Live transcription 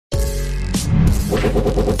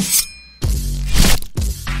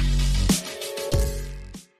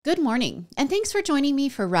Good morning, and thanks for joining me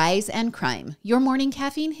for Rise and Crime, your morning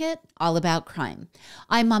caffeine hit all about crime.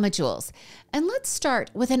 I'm Mama Jules, and let's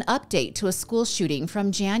start with an update to a school shooting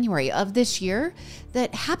from January of this year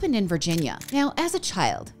that happened in Virginia. Now, as a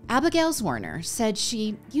child, Abigail Warner said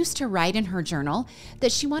she used to write in her journal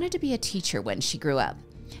that she wanted to be a teacher when she grew up.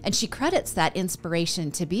 And she credits that inspiration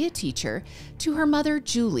to be a teacher to her mother,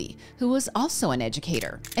 Julie, who was also an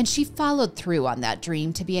educator. And she followed through on that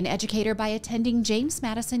dream to be an educator by attending James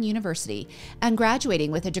Madison University and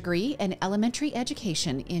graduating with a degree in elementary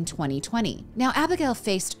education in 2020. Now, Abigail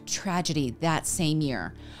faced tragedy that same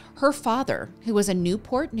year. Her father, who was a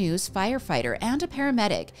Newport News firefighter and a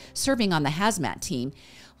paramedic serving on the hazmat team,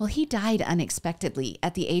 well, he died unexpectedly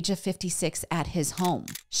at the age of 56 at his home.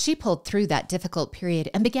 She pulled through that difficult period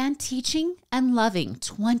and began teaching and loving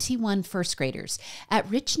 21 first graders at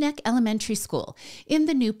Rich Neck Elementary School in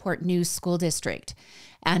the Newport News School District.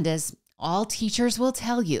 And as all teachers will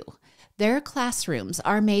tell you, their classrooms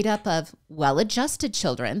are made up of well-adjusted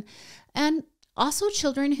children and also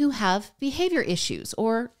children who have behavior issues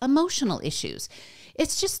or emotional issues.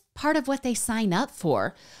 It's just part of what they sign up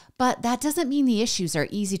for. But that doesn't mean the issues are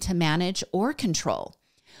easy to manage or control.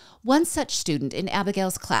 One such student in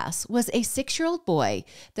Abigail's class was a 6-year-old boy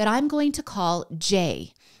that I'm going to call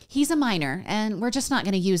Jay. He's a minor, and we're just not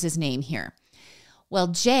going to use his name here. Well,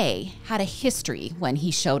 Jay had a history when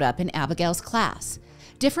he showed up in Abigail's class.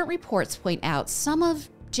 Different reports point out some of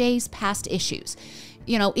Jay's past issues.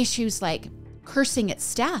 Issues like cursing at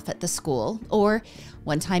staff at the school, or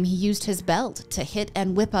one time he used his belt to hit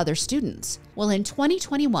and whip other students. Well, in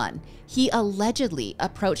 2021, he allegedly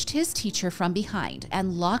approached his teacher from behind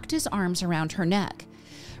and locked his arms around her neck.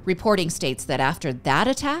 Reporting states that after that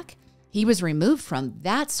attack, he was removed from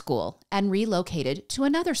that school and relocated to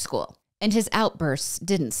another school. And his outbursts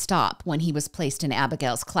didn't stop when he was placed in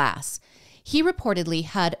Abigail's class. He reportedly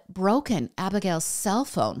had broken Abigail's cell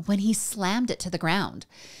phone when he slammed it to the ground.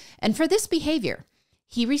 And for this behavior,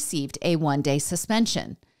 he received a 1-day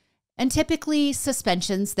suspension. And typically,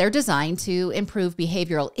 suspensions, they're designed to improve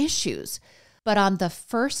behavioral issues. But on the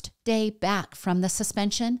first day back from the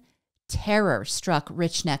suspension, terror struck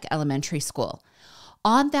Rich Neck Elementary School.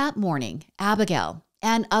 On that morning, Abigail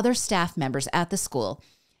and other staff members at the school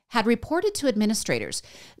had reported to administrators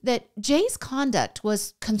that Jay's conduct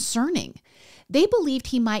was concerning. They believed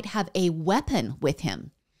he might have a weapon with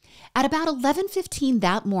him. At about 11:15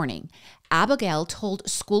 that morning, Abigail told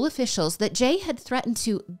school officials that Jay had threatened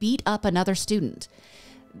to beat up another student.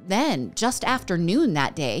 Then, just after noon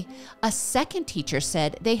that day, a second teacher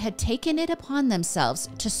said they had taken it upon themselves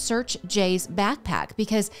to search Jay's backpack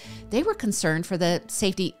because they were concerned for the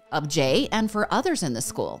safety of Jay and for others in the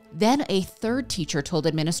school. Then a third teacher told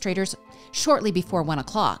administrators shortly before 1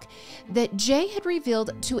 o'clock that Jay had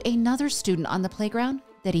revealed to another student on the playground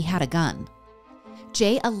that he had a gun.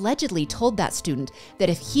 Jay allegedly told that student that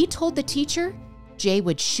if he told the teacher, Jay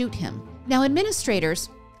would shoot him. Now, administrators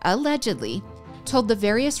allegedly told the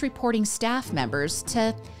various reporting staff members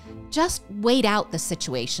to just wait out the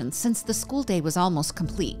situation since the school day was almost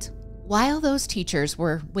complete. While those teachers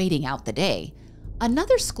were waiting out the day,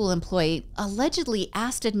 another school employee allegedly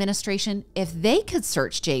asked administration if they could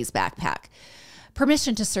search Jay's backpack.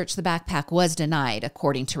 Permission to search the backpack was denied,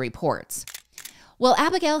 according to reports. Well,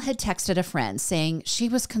 Abigail had texted a friend saying she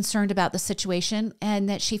was concerned about the situation and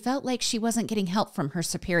that she felt like she wasn't getting help from her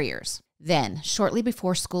superiors. Then, shortly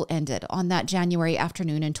before school ended on that January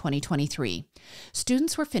afternoon in 2023,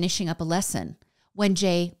 students were finishing up a lesson when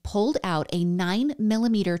Jay pulled out a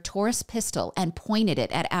 9mm Taurus pistol and pointed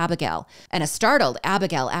it at Abigail. And a startled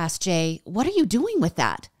Abigail asked Jay, "What are you doing with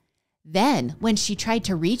that?" Then, when she tried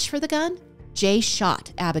to reach for the gun, Jay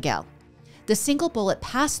shot Abigail. The single bullet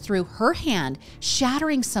passed through her hand,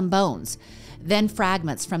 shattering some bones. Then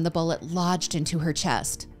fragments from the bullet lodged into her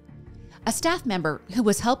chest. A staff member who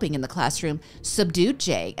was helping in the classroom subdued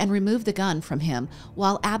Jay and removed the gun from him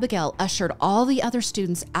while Abigail ushered all the other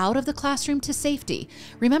students out of the classroom to safety.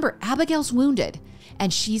 Remember, Abigail's wounded,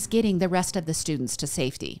 and she's getting the rest of the students to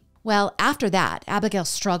safety. Well, after that, Abigail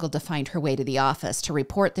struggled to find her way to the office to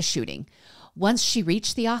report the shooting. Once she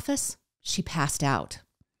reached the office, she passed out.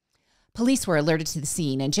 Police were alerted to the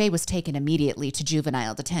scene, and Jay was taken immediately to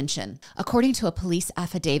juvenile detention. According to a police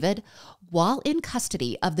affidavit, while in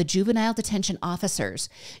custody of the juvenile detention officers,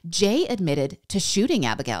 Jay admitted to shooting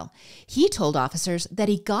Abigail. He told officers that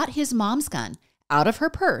he got his mom's gun out of her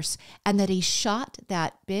purse and that he shot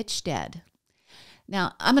that bitch dead.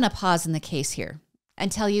 Now, I'm going to pause in the case here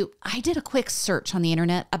and tell you I did a quick search on the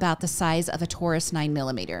internet about the size of a Taurus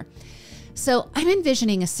 9mm. So I'm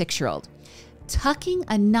envisioning a 6-year-old. tucking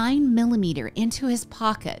a 9mm into his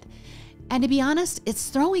pocket. And to be honest, it's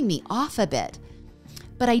throwing me off a bit.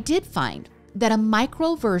 But I did find that a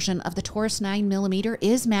micro version of the Taurus 9mm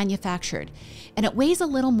is manufactured, and it weighs a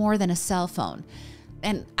little more than a cell phone.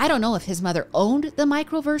 And I don't know if his mother owned the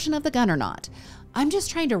micro version of the gun or not. I'm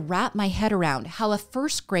just trying to wrap my head around how a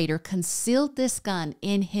first grader concealed this gun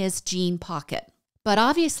in his jean pocket. But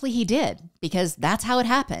obviously he did, because that's how it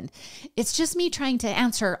happened. It's just me trying to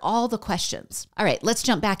answer all the questions. All right, let's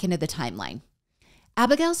jump back into the timeline.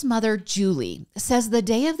 Abigail's mother, Julie, says the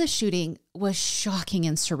day of the shooting was shocking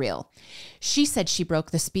and surreal. She said she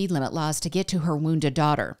broke the speed limit laws to get to her wounded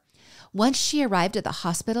daughter. Once she arrived at the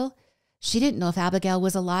hospital, she didn't know if Abigail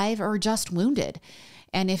was alive or just wounded.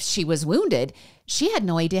 And if she was wounded, she had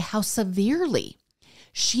no idea how severely.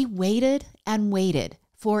 She waited and waited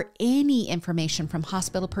for any information from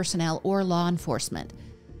hospital personnel or law enforcement.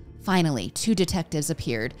 Finally, 2 detectives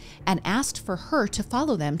appeared and asked for her to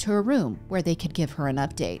follow them to a room where they could give her an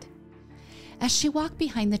update. As she walked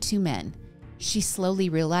behind the 2 men, she slowly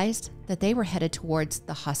realized that they were headed towards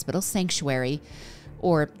the hospital sanctuary,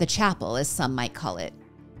 or the chapel as some might call it.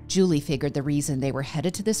 Julie figured the reason they were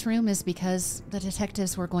headed to this room is because the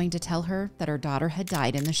detectives were going to tell her that her daughter had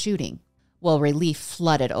died in the shooting. Well, relief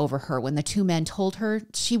flooded over her when the 2 men told her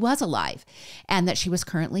she was alive and that she was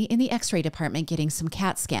currently in the X-ray department getting some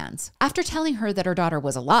CAT scans. After telling her that her daughter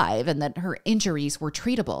was alive and that her injuries were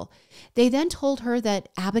treatable, they then told her that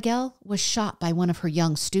Abigail was shot by one of her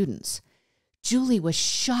young students. Julie was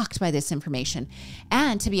shocked by this information,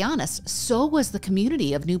 and to be honest, so was the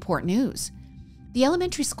community of Newport News. The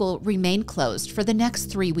elementary school remained closed for the next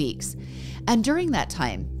 3 weeks, and during that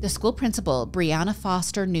time, the school principal, Brianna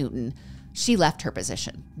Foster Newton, she left her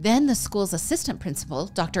position. Then the school's assistant principal,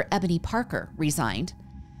 Dr. Ebony Parker, resigned,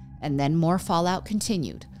 and then more fallout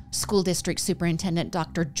continued. School district superintendent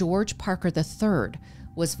Dr. George Parker III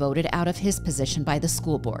was voted out of his position by the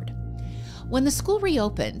school board. When the school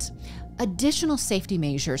reopened, additional safety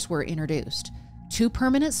measures were introduced. 2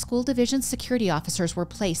 permanent school division security officers were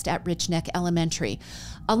placed at Rich Neck Elementary,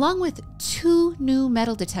 along with 2 new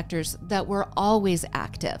metal detectors that were always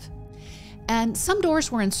active. And some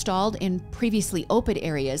doors were installed in previously open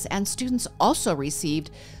areas, and students also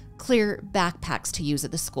received clear backpacks to use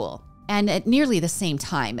at the school. And at nearly the same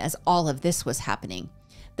time as all of this was happening,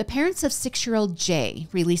 the parents of 6-year-old Jay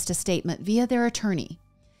released a statement via their attorney.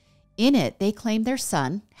 In it, they claimed their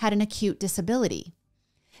son had an acute disability.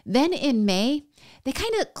 Then in May, they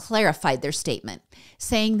kind of clarified their statement,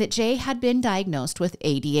 saying that Jay had been diagnosed with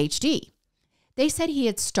ADHD. They said he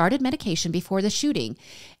had started medication before the shooting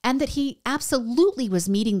and that he absolutely was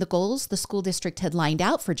meeting the goals the school district had lined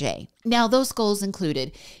out for Jay. Now, those goals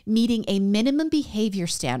included meeting a minimum behavior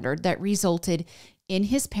standard that resulted in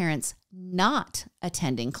his parents not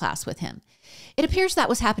attending class with him. It appears that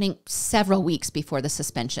was happening several weeks before the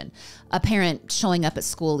suspension, a parent showing up at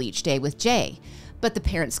school each day with Jay. But the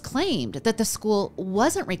parents claimed that the school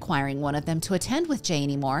wasn't requiring one of them to attend with Jay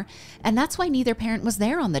anymore, and that's why neither parent was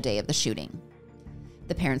there on the day of the shooting.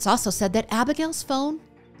 The parents also said that Abigail's phone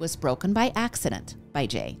was broken by accident by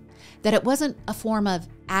Jay, that it wasn't a form of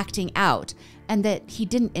acting out, and that he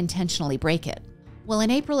didn't intentionally break it. Well,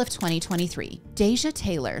 in April of 2023, Deja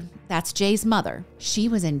Taylor, that's Jay's mother, she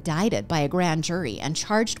was indicted by a grand jury and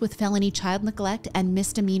charged with felony child neglect and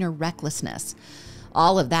misdemeanor recklessness.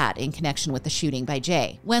 All of that in connection with the shooting by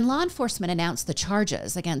Jay. When law enforcement announced the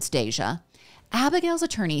charges against Deja, Abigail's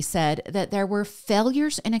attorney said that there were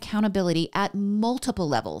failures in accountability at multiple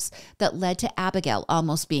levels that led to Abigail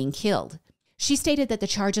almost being killed. She stated that the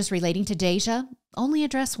charges relating to Deja only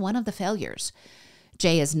address one of the failures.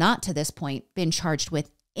 Jay has not to this point been charged with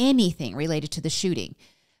anything related to the shooting,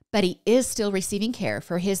 but he is still receiving care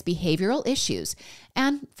for his behavioral issues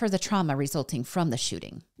and for the trauma resulting from the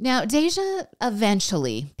shooting. Now, Deja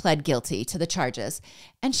eventually pled guilty to the charges,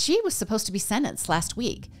 and she was supposed to be sentenced last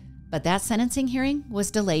week. But that sentencing hearing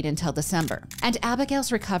was delayed until December. And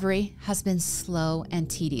Abigail's recovery has been slow and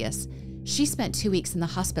tedious. She spent 2 weeks in the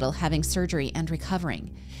hospital having surgery and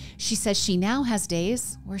recovering. She says she now has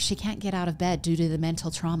days where she can't get out of bed due to the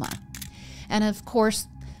mental trauma. And of course,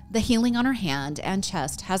 the healing on her hand and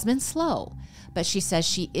chest has been slow, but she says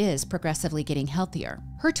she is progressively getting healthier.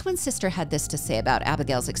 Her twin sister had this to say about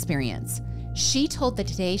Abigail's experience. She told the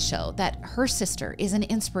Today Show that her sister is an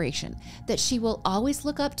inspiration that she will always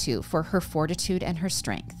look up to for her fortitude and her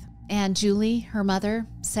strength. And Julie, her mother,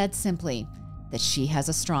 said simply that she has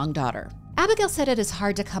a strong daughter. Abigail said it is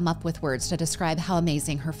hard to come up with words to describe how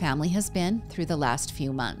amazing her family has been through the last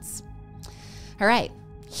few months. All right,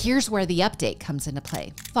 Here's where the update comes into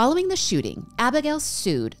play. Following the shooting, Abigail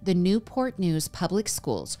sued the Newport News Public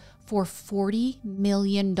Schools for $40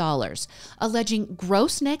 million, alleging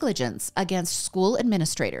gross negligence against school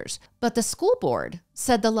administrators. But the school board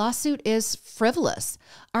said the lawsuit is frivolous,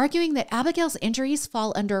 arguing that Abigail's injuries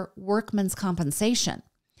fall under workman's compensation.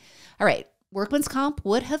 All right, workman's comp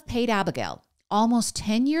would have paid Abigail almost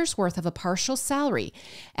 10 years worth of a partial salary,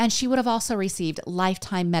 and she would have also received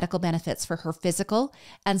lifetime medical benefits for her physical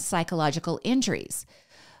and psychological injuries.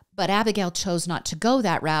 But Abigail chose not to go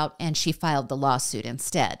that route, and she filed the lawsuit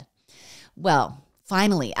instead. Well,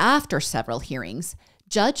 finally, after several hearings,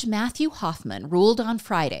 Judge Matthew Hoffman ruled on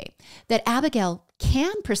Friday that Abigail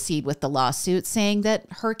can proceed with the lawsuit, saying that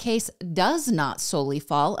her case does not solely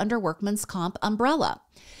fall under workman's comp umbrella.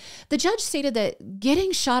 The judge stated that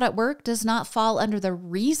getting shot at work does not fall under the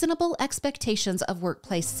reasonable expectations of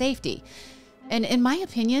workplace safety. And in my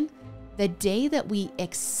opinion, the day that we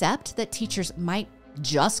accept that teachers might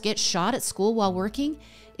just get shot at school while working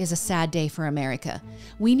is a sad day for America.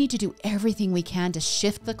 We need to do everything we can to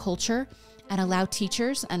shift the culture and allow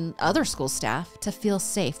teachers and other school staff to feel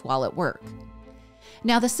safe while at work.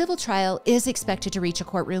 Now, the civil trial is expected to reach a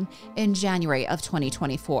courtroom in January of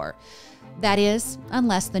 2024. That is,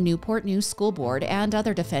 unless the Newport News School Board and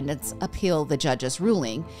other defendants appeal the judge's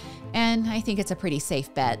ruling, and I think it's a pretty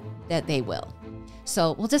safe bet that they will.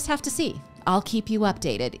 So we'll just have to see. I'll keep you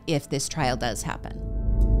updated if this trial does happen.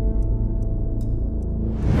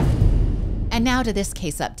 And now to this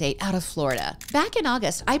case update out of Florida. Back in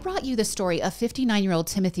August, I brought you the story of 59-year-old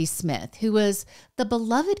Timothy Smith, who was the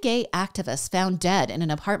beloved gay activist found dead in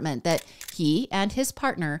an apartment that he and his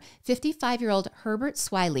partner, 55-year-old Herbert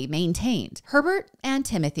Swiley, maintained. Herbert and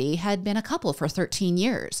Timothy had been a couple for 13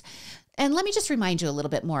 years. And let me just remind you a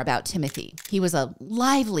little bit more about Timothy. He was a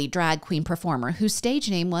lively drag queen performer whose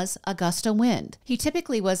stage name was Augusta Wind. He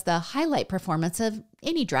typically was the highlight performance of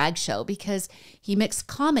any drag show because he mixed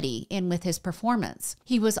comedy in with his performance.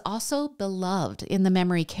 He was also beloved in the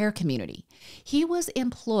memory care community. He was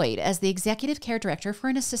employed as the executive care director for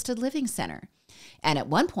an assisted living center. And at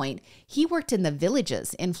one point, he worked in the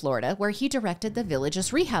Villages in Florida, where he directed the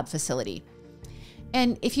Villages rehab facility.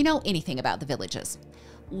 And if you know anything about the Villages,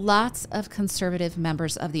 lots of conservative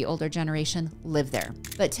members of the older generation live there.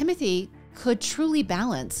 But Timothy could truly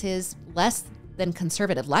balance his less than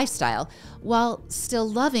conservative lifestyle while still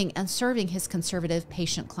loving and serving his conservative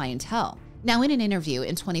patient clientele. Now, in an interview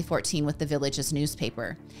in 2014 with the Villages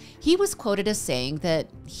newspaper, he was quoted as saying that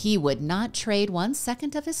he would not trade 1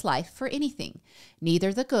 second of his life for anything,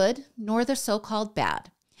 neither the good nor the so-called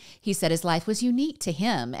bad. He said his life was unique to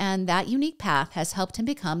him, and that unique path has helped him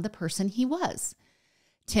become the person he was.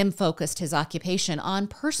 Tim focused his occupation on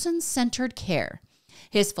person-centered care.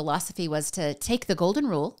 His philosophy was to take the golden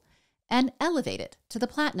rule and elevate it to the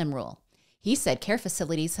platinum rule. He said care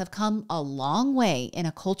facilities have come a long way in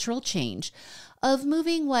a cultural change of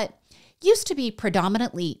moving what used to be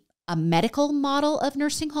predominantly a medical model of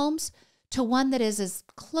nursing homes to one that is as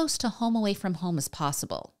close to home away from home as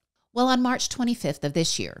possible. Well, on March 25th of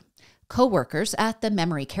this year, co-workers at the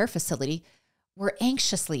memory care facility were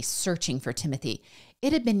anxiously searching for Timothy.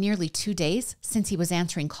 It had been nearly 2 days since he was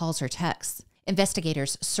answering calls or texts.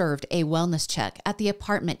 Investigators served a wellness check at the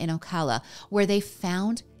apartment in Ocala, where they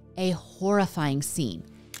found a horrifying scene.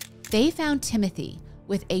 They found Timothy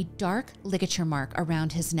with a dark ligature mark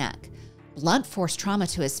around his neck, blunt force trauma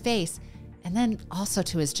to his face, and then also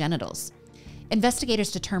to his genitals.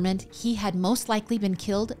 Investigators determined he had most likely been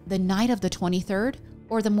killed the night of the 23rd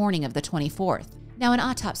or the morning of the 24th. Now, an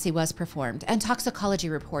autopsy was performed, and toxicology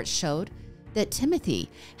reports showed that Timothy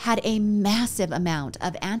had a massive amount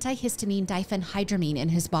of antihistamine diphenhydramine in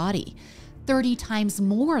his body, 30 times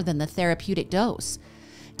more than the therapeutic dose.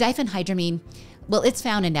 Diphenhydramine, well, it's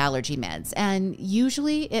found in allergy meds, and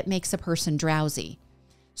usually it makes a person drowsy.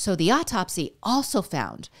 So the autopsy also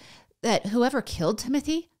found that whoever killed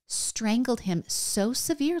Timothy strangled him so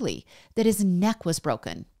severely that his neck was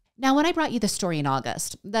broken. Now, when I brought you the story in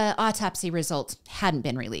August, the autopsy results hadn't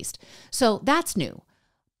been released, so that's new.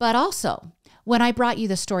 But also, when I brought you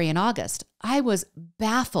the story in August, I was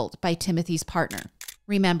baffled by Timothy's partner.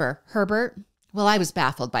 Remember, Herbert? Well, I was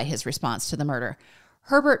baffled by his response to the murder.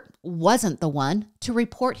 Herbert wasn't the one to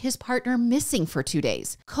report his partner missing for 2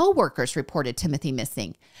 days. Co-workers reported Timothy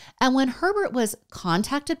missing. And when Herbert was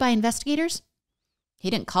contacted by investigators,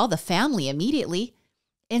 he didn't call the family immediately.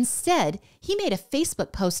 Instead, he made a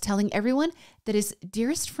Facebook post telling everyone that his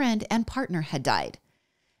dearest friend and partner had died.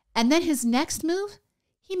 And then his next move?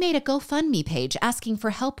 He made a GoFundMe page asking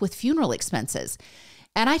for help with funeral expenses.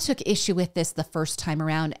 And I took issue with this the first time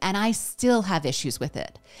around, and I still have issues with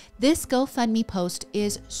it. This GoFundMe post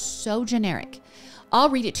is so generic. I'll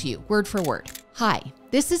read it to you word for word. Hi,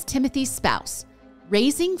 this is Timothy's spouse.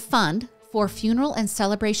 Raising fund for funeral and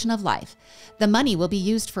celebration of life. The money will be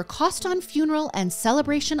used for cost on funeral and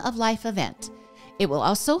celebration of life event. It will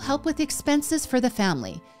also help with expenses for the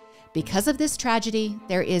family. Because of this tragedy,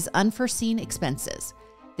 there is unforeseen expenses.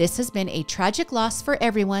 This has been a tragic loss for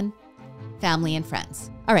everyone, family and friends.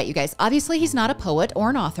 All right, you guys, obviously he's not a poet or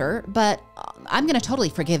an author, but I'm going to totally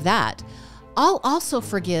forgive that. I'll also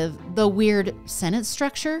forgive the weird sentence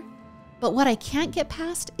structure, but what I can't get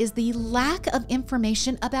past is the lack of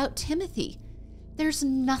information about Timothy. There's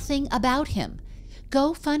nothing about him.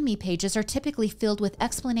 GoFundMe pages are typically filled with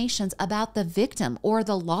explanations about the victim or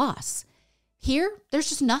the loss. Here, there's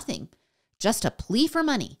just nothing. Just a plea for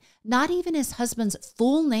money. Not even his husband's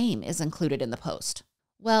full name is included in the post.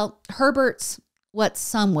 Well, Herbert's, what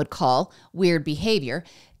some would call weird behavior,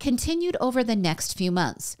 continued over the next few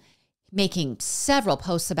months, making several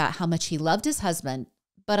posts about how much he loved his husband,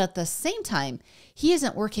 but at the same time, he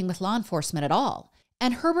isn't working with law enforcement at all.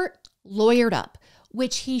 And Herbert lawyered up,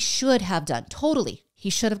 which he should have done. Totally.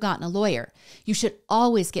 He should have gotten a lawyer. You should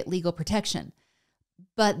always get legal protection.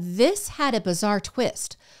 But this had a bizarre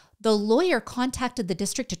twist. The lawyer contacted the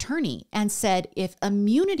district attorney and said if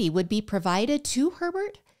immunity would be provided to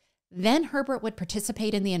Herbert, then Herbert would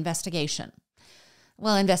participate in the investigation.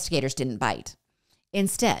 Well, investigators didn't bite.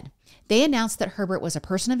 Instead, they announced that Herbert was a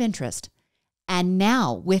person of interest. And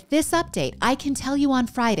now, with this update, I can tell you on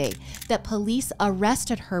Friday that police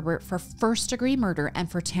arrested Herbert for first-degree murder and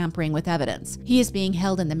for tampering with evidence. He is being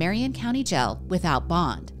held in the Marion County Jail without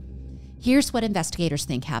bond. Here's what investigators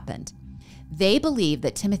think happened. They believe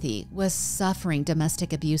that Timothy was suffering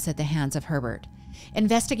domestic abuse at the hands of Herbert.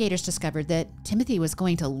 Investigators discovered that Timothy was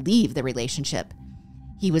going to leave the relationship.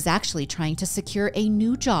 He was actually trying to secure a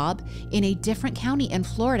new job in a different county in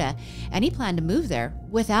Florida, and he planned to move there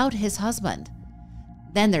without his husband.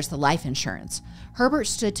 Then there's the life insurance. Herbert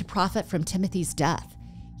stood to profit from Timothy's death.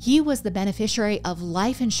 He was the beneficiary of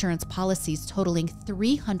life insurance policies totaling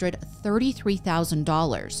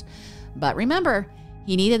 $333,000. But remember,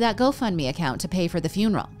 he needed that GoFundMe account to pay for the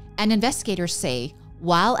funeral. And investigators say,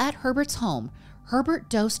 while at Herbert's home, Herbert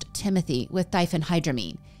dosed Timothy with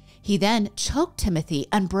diphenhydramine. He then choked Timothy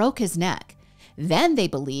and broke his neck. Then they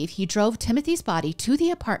believe he drove Timothy's body to the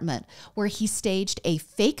apartment where he staged a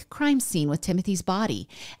fake crime scene with Timothy's body,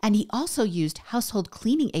 and he also used household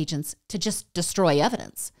cleaning agents to just destroy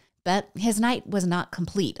evidence. But his night was not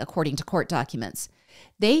complete, according to court documents.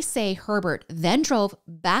 They say Herbert then drove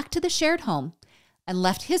back to the shared home and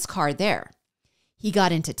left his car there. He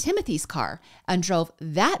got into Timothy's car and drove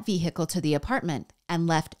that vehicle to the apartment and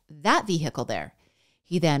left that vehicle there.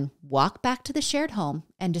 He then walked back to the shared home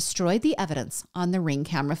and destroyed the evidence on the Ring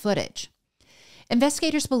camera footage.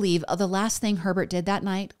 Investigators believe the last thing Herbert did that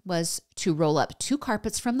night was to roll up 2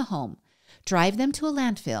 carpets from the home, drive them to a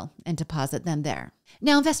landfill, and deposit them there.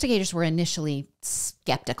 Now, investigators were initially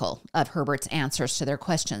skeptical of Herbert's answers to their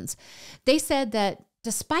questions. They said that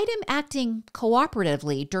despite him acting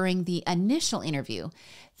cooperatively during the initial interview,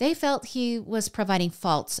 they felt he was providing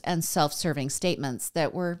false and self-serving statements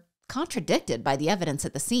that were contradicted by the evidence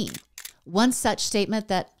at the scene. One such statement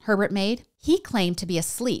that Herbert made, he claimed to be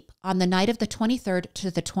asleep on the night of the 23rd to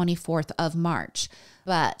the 24th of March,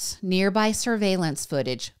 but nearby surveillance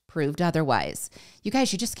footage proved otherwise. You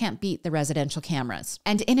guys, you just can't beat the residential cameras.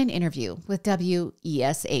 And in an interview with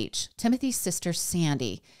WESH, Timothy's sister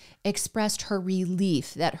Sandy expressed her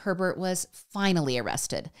relief that Herbert was finally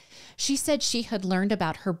arrested. She said she had learned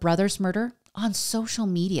about her brother's murder on social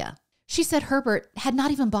media. She said Herbert had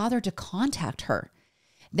not even bothered to contact her.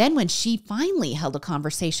 Then when she finally held a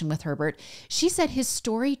conversation with Herbert, she said his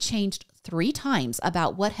story changed 3 times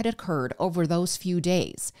about what had occurred over those few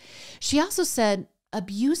days. She also said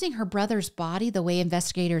abusing her brother's body the way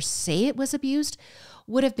investigators say it was abused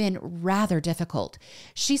would have been rather difficult.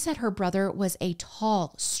 She said her brother was a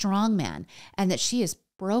tall, strong man and that she is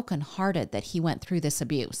brokenhearted that he went through this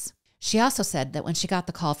abuse. She also said that when she got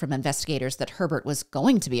the call from investigators that Herbert was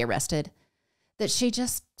going to be arrested, that she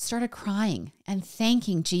just started crying and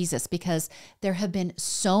thanking Jesus because there have been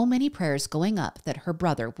so many prayers going up that her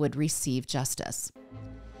brother would receive justice.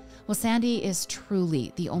 Well, Sandy is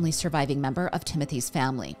truly the only surviving member of Timothy's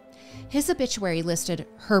family. His obituary listed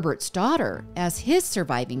Herbert's daughter as his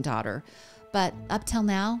surviving daughter, but up till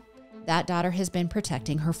now, that daughter has been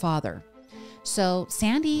protecting her father. So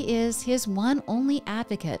Sandy is his one only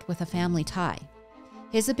advocate with a family tie.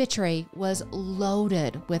 His obituary was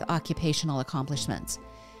loaded with occupational accomplishments.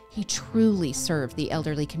 He truly served the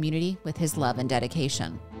elderly community with his love and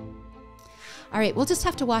dedication. All right, we'll just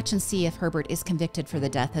have to watch and see if Herbert is convicted for the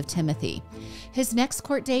death of Timothy. His next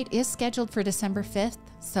court date is scheduled for December 5th,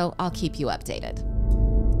 so I'll keep you updated.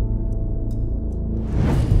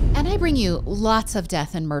 And I bring you lots of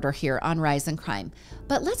death and murder here on Rise and Crime.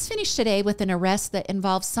 But let's finish today with an arrest that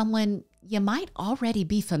involves someone you might already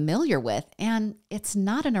be familiar with, and it's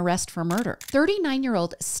not an arrest for murder.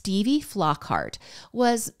 39-year-old Stevie Flockhart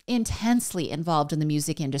was intensely involved in the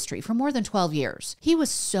music industry for more than 12 years. He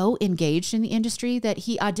was so engaged in the industry that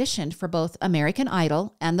he auditioned for both American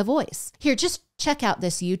Idol and The Voice. Here, just check out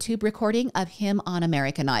this YouTube recording of him on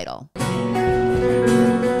American Idol. Didn't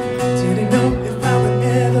know if I would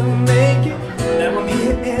ever make it. Now I'm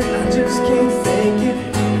here and I just can't fake it.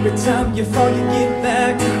 Every time you fall, you get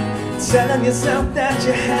back up, telling yourself that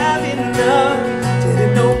you have enough.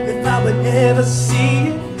 Didn't know if I would ever see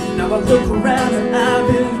it. Now I look around and I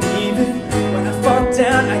believe it. When I fall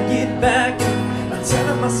down, I get back up. I'm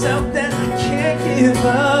telling myself that I can't give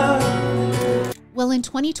up. Well, in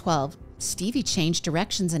 2012, Stevie changed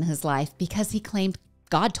directions in his life because he claimed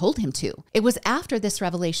God told him to. It was after this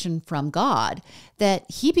revelation from God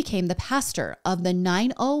that he became the pastor of the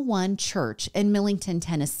 901 Church in Millington,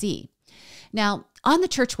 Tennessee. Now, on the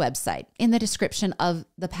church website, in the description of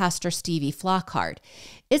the pastor Stevie Flockhart,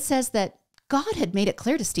 it says that God had made it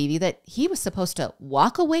clear to Stevie that he was supposed to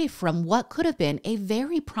walk away from what could have been a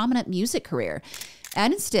very prominent music career,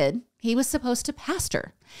 and instead, he was supposed to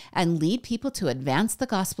pastor and lead people to advance the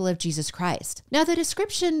gospel of Jesus Christ. Now, the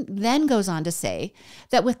description then goes on to say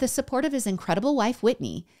that with the support of his incredible wife,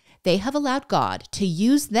 Whitney, they have allowed God to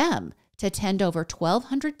use them to tend over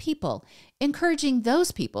 1,200 people, encouraging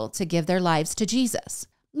those people to give their lives to Jesus.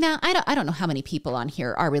 Now, I don't know how many people on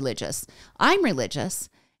here are religious. I'm religious,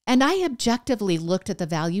 and I objectively looked at the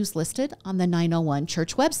values listed on the 901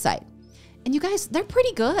 Church website. And you guys, they're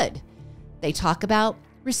pretty good. They talk about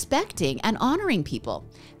respecting and honoring people.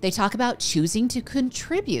 They talk about choosing to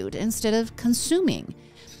contribute instead of consuming.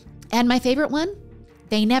 And my favorite one,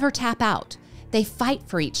 they never tap out. They fight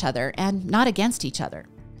for each other and not against each other.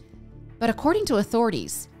 But according to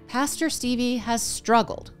authorities, Pastor Stevie has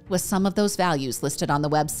struggled with some of those values listed on the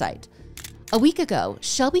website. A week ago,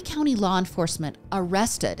 Shelby County law enforcement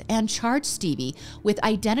arrested and charged Stevie with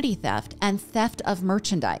identity theft and theft of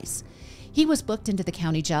merchandise. He was booked into the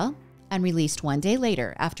county jail and released one day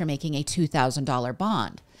later after making a $2,000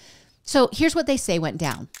 bond. So here's what they say went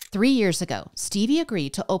down. 3 years ago, Stevie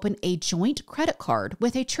agreed to open a joint credit card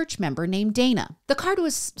with a church member named Dana. The card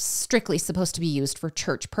was strictly supposed to be used for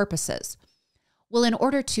church purposes. Well, in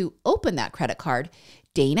order to open that credit card,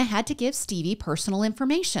 Dana had to give Stevie personal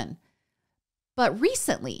information. But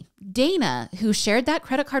recently, Dana, who shared that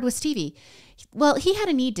credit card with Stevie, well, he had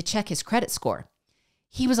a need to check his credit score.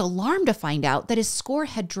 He was alarmed to find out that his score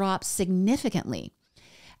had dropped significantly.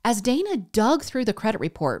 As Dana dug through the credit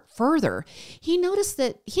report further, he noticed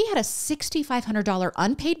that he had a $6,500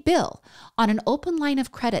 unpaid bill on an open line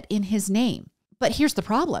of credit in his name. But here's the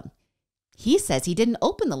problem. He says he didn't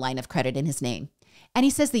open the line of credit in his name. And he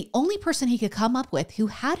says the only person he could come up with who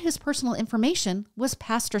had his personal information was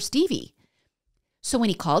Pastor Stevie. So when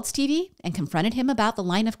he called Stevie and confronted him about the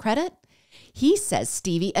line of credit, he says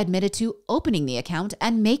Stevie admitted to opening the account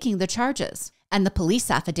and making the charges. And the police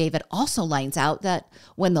affidavit also lines out that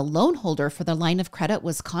when the loan holder for the line of credit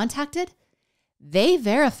was contacted, they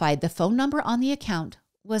verified the phone number on the account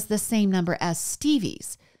was the same number as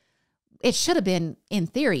Stevie's. It should have been, in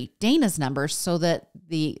theory, Dana's number so that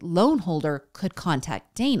the loan holder could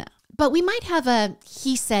contact Dana. But we might have a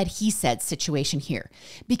he said situation here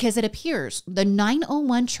because it appears the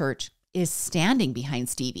 901 Church is standing behind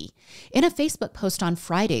Stevie. In a Facebook post on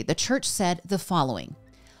Friday, the church said the following: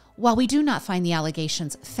 "While we do not find the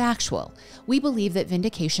allegations factual, we believe that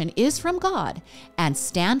vindication is from God and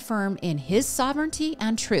stand firm in His sovereignty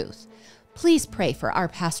and truth. Please pray for our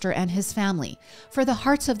pastor and his family, for the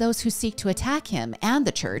hearts of those who seek to attack him and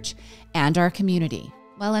the church and our community."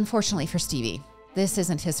 Well, unfortunately for Stevie, this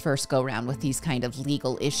isn't his first go-round with these kind of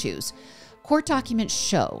legal issues. Court documents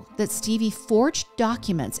show that Stevie forged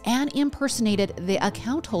documents and impersonated the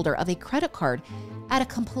account holder of a credit card at a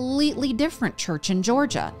completely different church in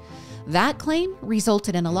Georgia. That claim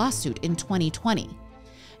resulted in a lawsuit in 2020.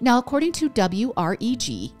 Now, according to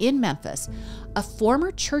WREG in Memphis, a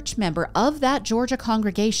former church member of that Georgia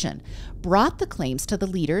congregation brought the claims to the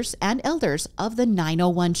leaders and elders of the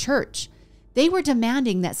 901 Church. They were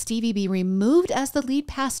demanding that Stevie be removed as the lead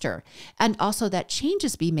pastor and also that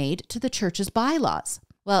changes be made to the church's bylaws.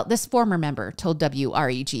 Well, this former member told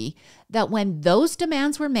WREG that when those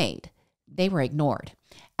demands were made, they were ignored,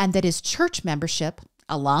 and that his church membership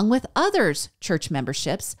along with others' church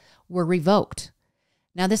memberships, were revoked.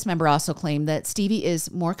 Now, this member also claimed that Stevie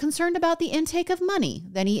is more concerned about the intake of money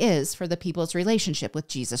than he is for the people's relationship with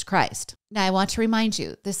Jesus Christ. Now, I want to remind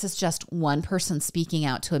you, this is just one person speaking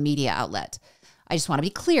out to a media outlet. I just want to be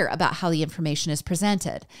clear about how the information is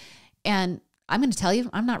presented. And I'm going to tell you,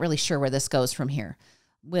 I'm not really sure where this goes from here.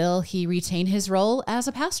 Will he retain his role as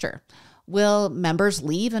a pastor? Will members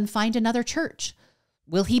leave and find another church?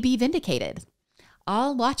 Will he be vindicated?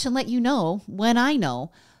 I'll watch and let you know when I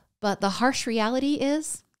know. But the harsh reality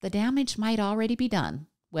is the damage might already be done,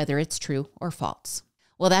 whether it's true or false.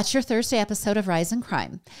 Well, that's your Thursday episode of Rise in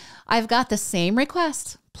Crime. I've got the same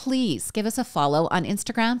request. Please give us a follow on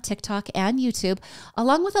Instagram, TikTok, and YouTube,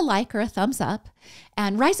 along with a like or a thumbs up.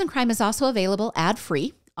 And Rise in Crime is also available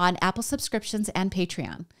ad-free on Apple subscriptions and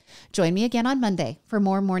Patreon. Join me again on Monday for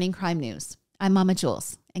more morning crime news. I'm Mama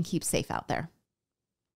Jules, and keep safe out there.